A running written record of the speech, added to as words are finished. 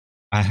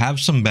I have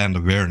some Band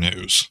of Air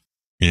news.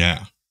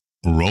 Yeah,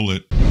 roll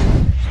it.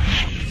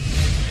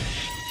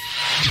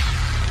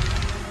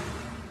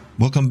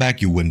 Welcome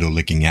back, you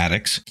window-licking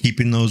addicts.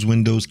 Keeping those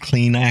windows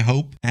clean, I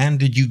hope. And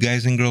did you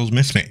guys and girls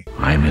miss me?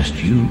 I missed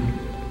you.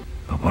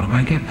 But what do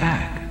I get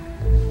back?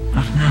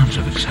 Not an ounce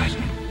of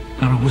excitement.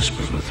 Not a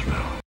whisper of a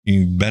thrill.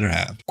 You better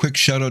have. Quick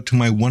shout out to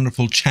my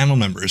wonderful channel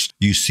members.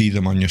 You see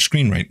them on your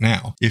screen right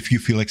now. If you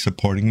feel like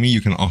supporting me,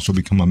 you can also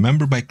become a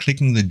member by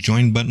clicking the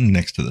join button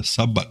next to the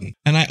sub button.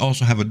 And I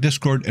also have a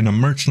Discord and a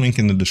merch link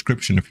in the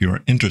description if you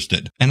are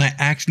interested. And I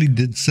actually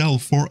did sell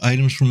 4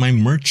 items from my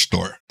merch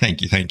store.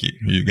 Thank you, thank you.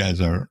 You guys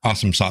are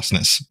awesome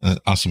sauciness.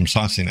 Awesome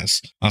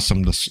sauciness.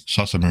 Awesome the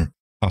saucimer.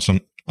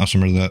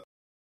 Awesomer the...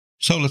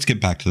 So let's get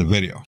back to the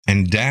video.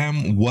 And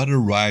damn, what a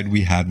ride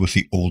we had with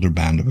the older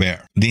Band of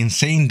Air. The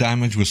insane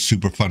damage was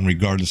super fun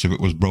regardless if it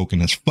was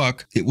broken as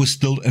fuck. It was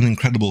still an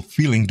incredible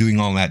feeling doing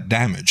all that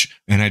damage.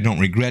 And I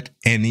don't regret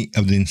any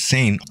of the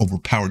insane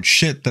overpowered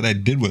shit that I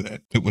did with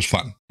it. It was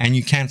fun. And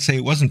you can't say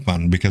it wasn't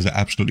fun because it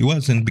absolutely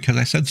was, and because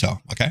I said so,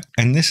 okay?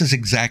 And this is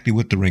exactly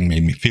what the ring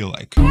made me feel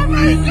like. Oh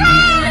my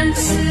God!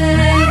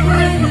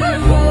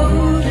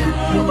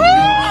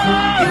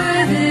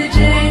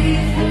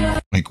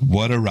 Like,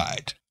 what a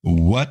ride.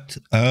 What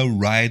a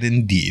ride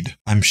indeed.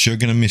 I'm sure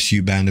gonna miss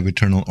you, Band of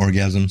Eternal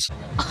Orgasms.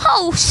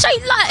 Oh, say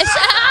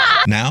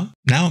that!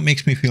 Now it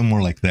makes me feel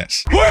more like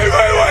this.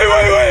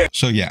 Wait!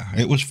 So yeah,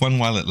 it was fun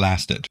while it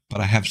lasted, but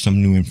I have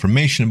some new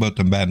information about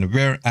the Band of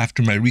Air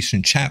after my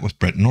recent chat with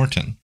Brett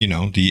Norton, you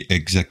know, the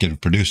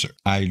executive producer.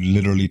 I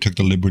literally took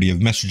the liberty of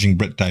messaging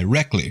Brett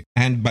directly,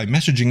 and by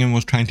messaging him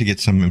was trying to get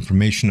some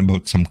information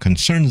about some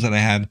concerns that I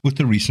had with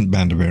the recent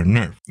Band of Air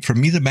nerf. For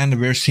me, the Band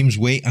of Air seems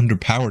way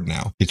underpowered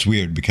now. It's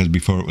weird because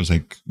before it was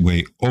like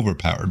way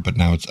overpowered, but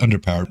now it's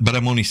underpowered. But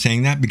I'm only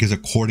saying that because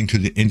according to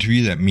the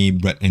interview that me,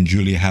 Brett, and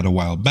Julia had a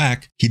while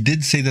back, he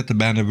did say that the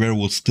Band of Air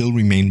will still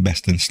remain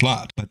best in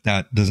slot, but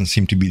that doesn't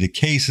seem to be the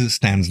case as it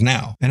stands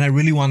now. And I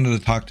really wanted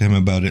to talk to him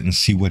about it and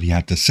see what he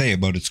had to say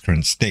about its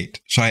current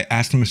state. So I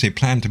asked him if they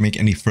plan to make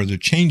any further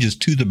changes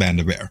to the Band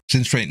of Air,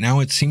 since right now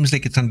it seems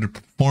like it's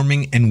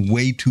underperforming and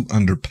way too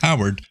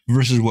underpowered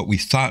versus what we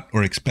thought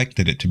or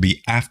expected it to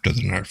be after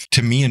the nerf.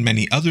 To me and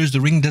many others,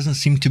 the ring doesn't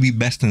seem to be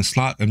best in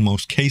slot in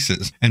most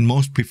cases, and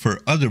most prefer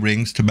other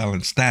rings to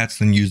balance stats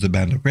than use the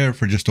Band of Air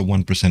for just a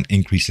 1%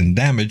 increase in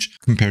damage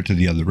compared to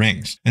the other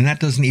rings. And that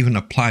doesn't even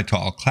apply to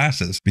all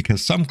classes,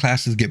 because some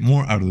classes get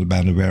more out of the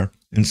Band of Air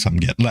and some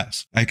get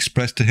less. I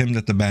expressed to him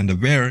that the Band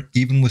of Air,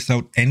 even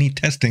without any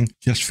testing,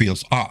 just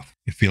feels off.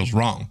 It feels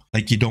wrong.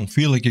 Like you don't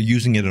feel like you're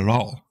using it at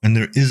all. And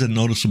there is a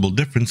noticeable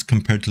difference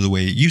compared to the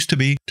way it used to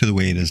be to the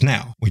way it is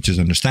now, which is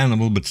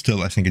understandable, but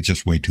still I think it's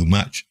just way too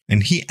much.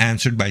 And he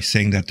answered by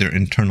saying that their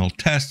internal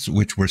tests,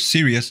 which were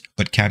serious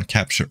but can't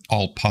capture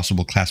all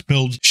possible class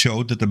builds,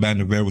 showed that the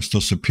Band of Air was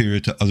still superior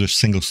to other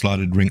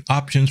single-slotted ring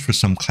options for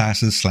some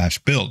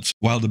classes/builds,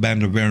 while the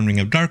Band of Air and Ring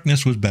of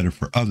Darkness was better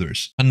for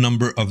others. A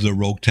number of the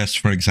rogue tests,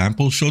 for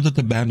example, showed that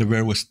the Band of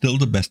Air was still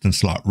the best in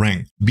slot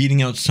ring,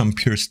 beating out some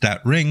pure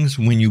stat rings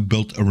when you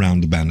built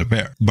around the Band of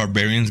Air.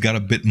 Barbarians got a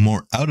bit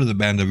more out of the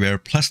Band of Air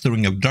plus the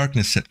Ring of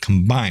Darkness set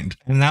combined,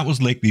 and that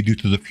was likely due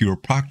to the fewer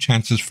proc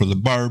chances for the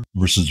Barb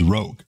versus the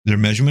Rogue. Their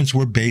measurements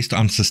were based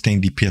on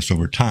sustained DPS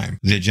over time.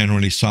 They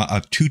generally saw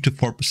a 2 to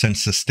 4%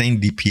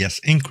 sustained DPS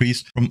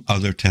increase from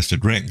other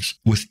tested rings,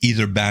 with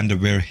either Band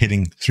of Air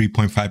hitting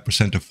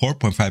 3.5% to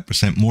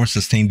 4.5% more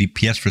sustained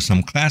DPS for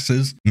some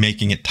classes,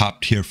 making it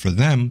top tier for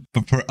them,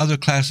 but for other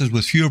classes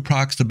with fewer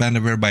procs, the Band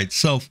of Air by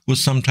itself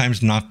was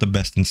sometimes not the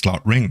best in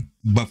slot ring.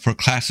 But for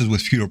classes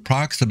with fewer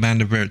procs, the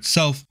Band of Air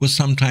itself was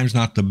sometimes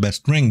not the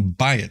best ring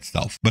by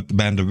itself, but the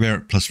Band of Air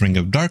plus Ring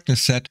of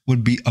Darkness set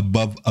would be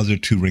above other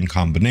 2 ring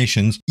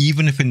combinations,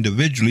 even if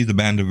individually the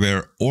Band of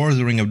Air or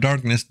the Ring of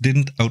Darkness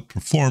didn't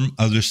outperform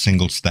other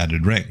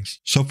single-statted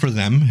rings. So for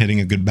them, hitting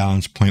a good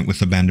balance point with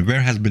the Band of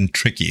Air has been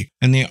tricky,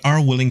 and they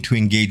are willing to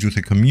engage with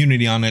the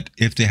community on it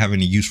if they have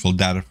any useful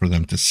data for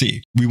them to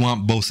see. We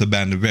want both the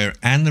Band of Air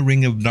and the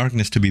Ring of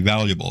Darkness to be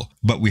valuable,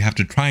 but we have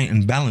to try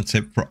and balance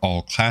it for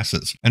all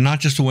classes, and not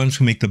just the ones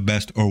who make the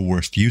best or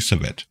worst use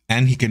of it.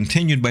 And he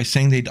continued by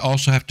saying they'd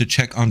also have to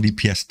check on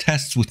DPS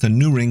tests with the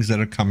new rings that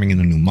are coming in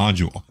the new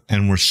module.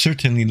 And we're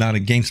certainly not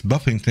against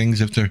buffing things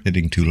if they're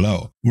hitting too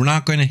low. We're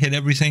not going to hit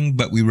everything,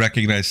 but we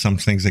recognize some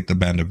things like the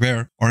Band of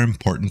Air are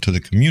important to the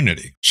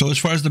community. So as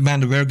far as the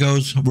Band of Air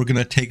goes, we're going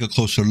to take a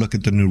closer look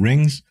at the new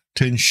rings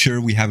to ensure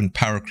we haven't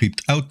power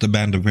creeped out the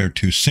Band of Air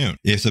too soon.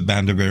 If the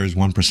Band of Air is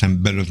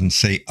 1% better than,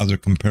 say, other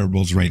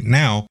comparables right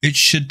now, it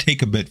should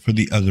take a bit for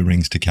the other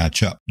rings to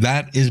catch up.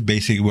 That is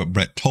basically what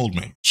Brett told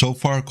me. So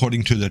far,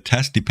 according to the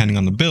test, depending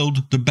on the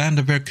build, the Band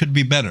of Air could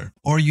be better,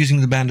 or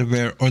using the Band of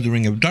Air or the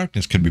Ring of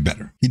Darkness could be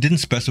better. He didn't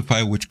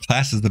specify which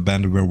classes the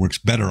Band of Air works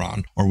better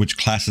on, or which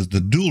classes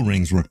the dual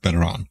rings work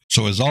better on.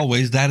 So as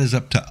always, that is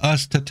up to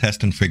us to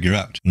test and figure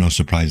out. No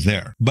surprise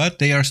there. But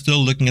they are still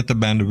looking at the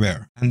Band of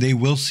Air, and they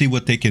will see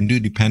what they can do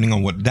depending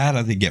on what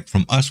data they get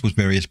from us with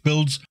various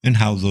builds and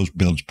how those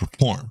builds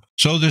perform.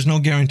 So there's no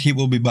guarantee it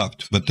will be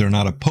buffed, but they're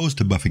not opposed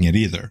to buffing it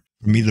either.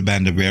 For me, the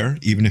Band of Air,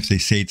 even if they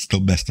say it's still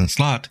best in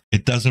slot,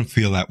 it doesn't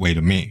feel that way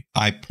to me.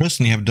 I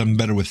personally have done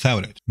better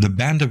without it. The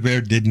Band of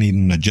Air did need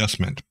an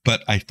adjustment,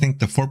 but I think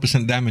the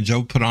 4% damage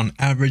output on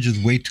average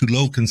is way too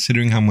low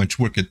considering how much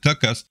work it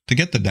took us to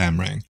get the damn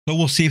ring. So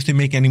we'll see if they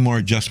make any more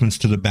adjustments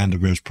to the Band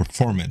of Air's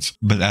performance.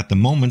 But at the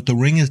moment, the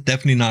ring is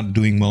definitely not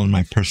doing well in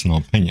my personal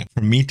opinion.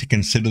 For me to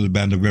consider the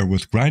Band of Air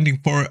worth grinding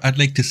for, I'd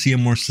like to see a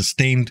more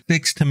sustained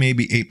 6 to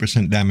maybe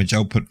 8% damage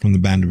output from the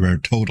Band of Air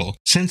total,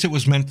 since it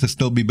was meant to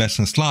still be best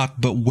in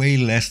slot, but way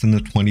less than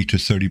the 20 to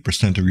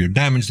 30% of your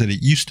damage that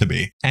it used to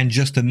be, and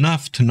just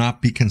enough to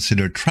not be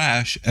considered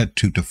trash at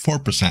 2 to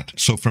 4%.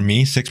 So for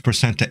me,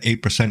 6% to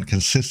 8%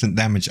 consistent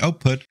damage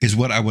output is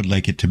what I would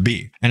like it to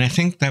be, and I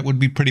think that would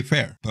be pretty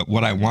fair. But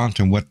what I want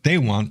and what they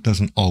want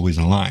doesn't always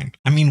align.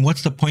 I mean,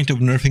 what's the point of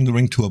nerfing the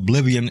ring to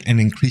oblivion and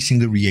increasing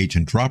the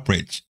reagent drop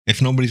rates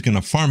if nobody's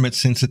gonna farm it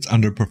since it's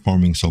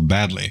underperforming so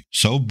badly?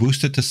 So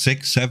boost it to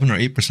 6, 7, or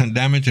 8%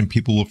 damage and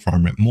people will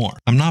farm it more.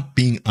 I'm not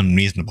being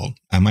unreasonable,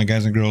 am I,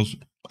 guys and girls?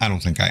 I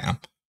don't think I am,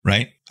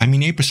 right? I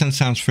mean, 8%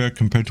 sounds fair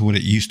compared to what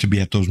it used to be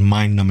at those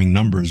mind-numbing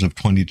numbers of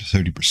 20 to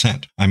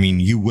 30%. I mean,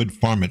 you would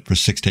farm it for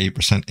 6 to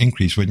 8%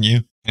 increase, wouldn't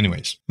you?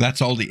 Anyways,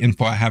 that's all the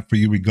info I have for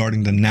you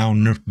regarding the now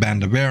nerfed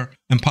Band of Air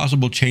and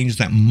possible changes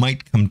that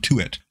might come to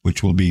it,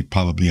 which will be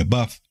probably a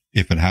buff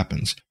if it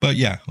happens. But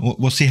yeah,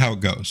 we'll see how it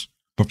goes.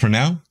 But for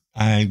now,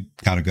 I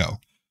gotta go.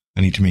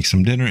 I need to make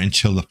some dinner and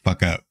chill the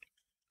fuck out.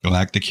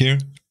 Galactic here.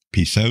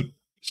 Peace out.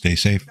 Stay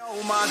safe.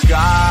 Oh my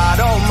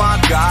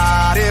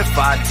God, if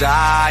I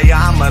die,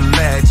 I'm a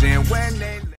legend.